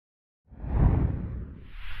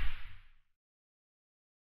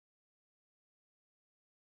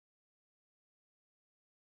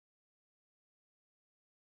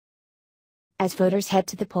As voters head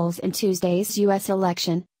to the polls in Tuesday's U.S.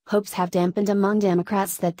 election, hopes have dampened among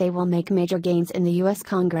Democrats that they will make major gains in the U.S.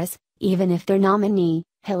 Congress, even if their nominee,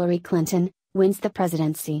 Hillary Clinton, wins the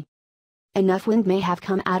presidency. Enough wind may have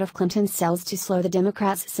come out of Clinton's sails to slow the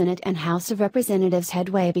Democrats' Senate and House of Representatives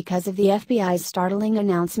headway because of the FBI's startling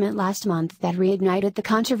announcement last month that reignited the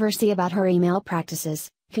controversy about her email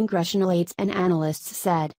practices, congressional aides and analysts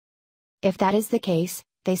said. If that is the case,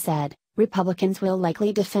 they said, Republicans will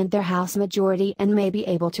likely defend their House majority and may be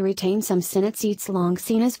able to retain some Senate seats long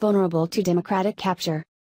seen as vulnerable to Democratic capture.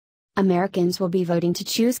 Americans will be voting to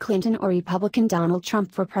choose Clinton or Republican Donald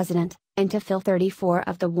Trump for president, and to fill 34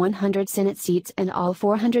 of the 100 Senate seats and all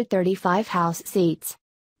 435 House seats.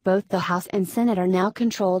 Both the House and Senate are now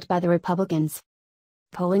controlled by the Republicans.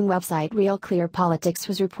 Polling website Real Clear Politics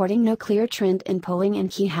was reporting no clear trend in polling in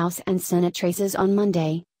key House and Senate races on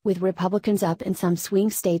Monday, with Republicans up in some swing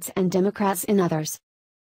states and Democrats in others.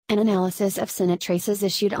 An analysis of Senate races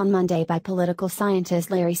issued on Monday by political scientist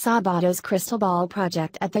Larry Sabato's Crystal Ball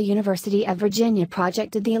Project at the University of Virginia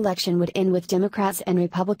projected the election would end with Democrats and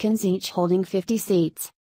Republicans each holding 50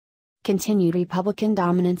 seats. Continued Republican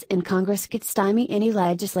dominance in Congress could stymie any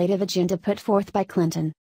legislative agenda put forth by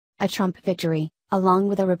Clinton. A Trump victory, along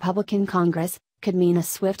with a Republican Congress, could mean a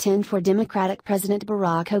swift end for Democratic President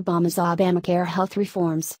Barack Obama's Obamacare health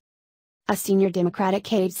reforms. A senior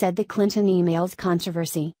Democratic aide said the Clinton emails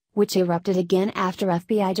controversy, which erupted again after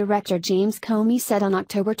FBI Director James Comey said on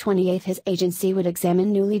October 28 his agency would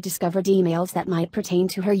examine newly discovered emails that might pertain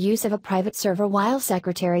to her use of a private server while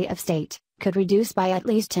Secretary of State, could reduce by at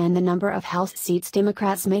least 10 the number of House seats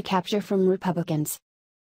Democrats may capture from Republicans.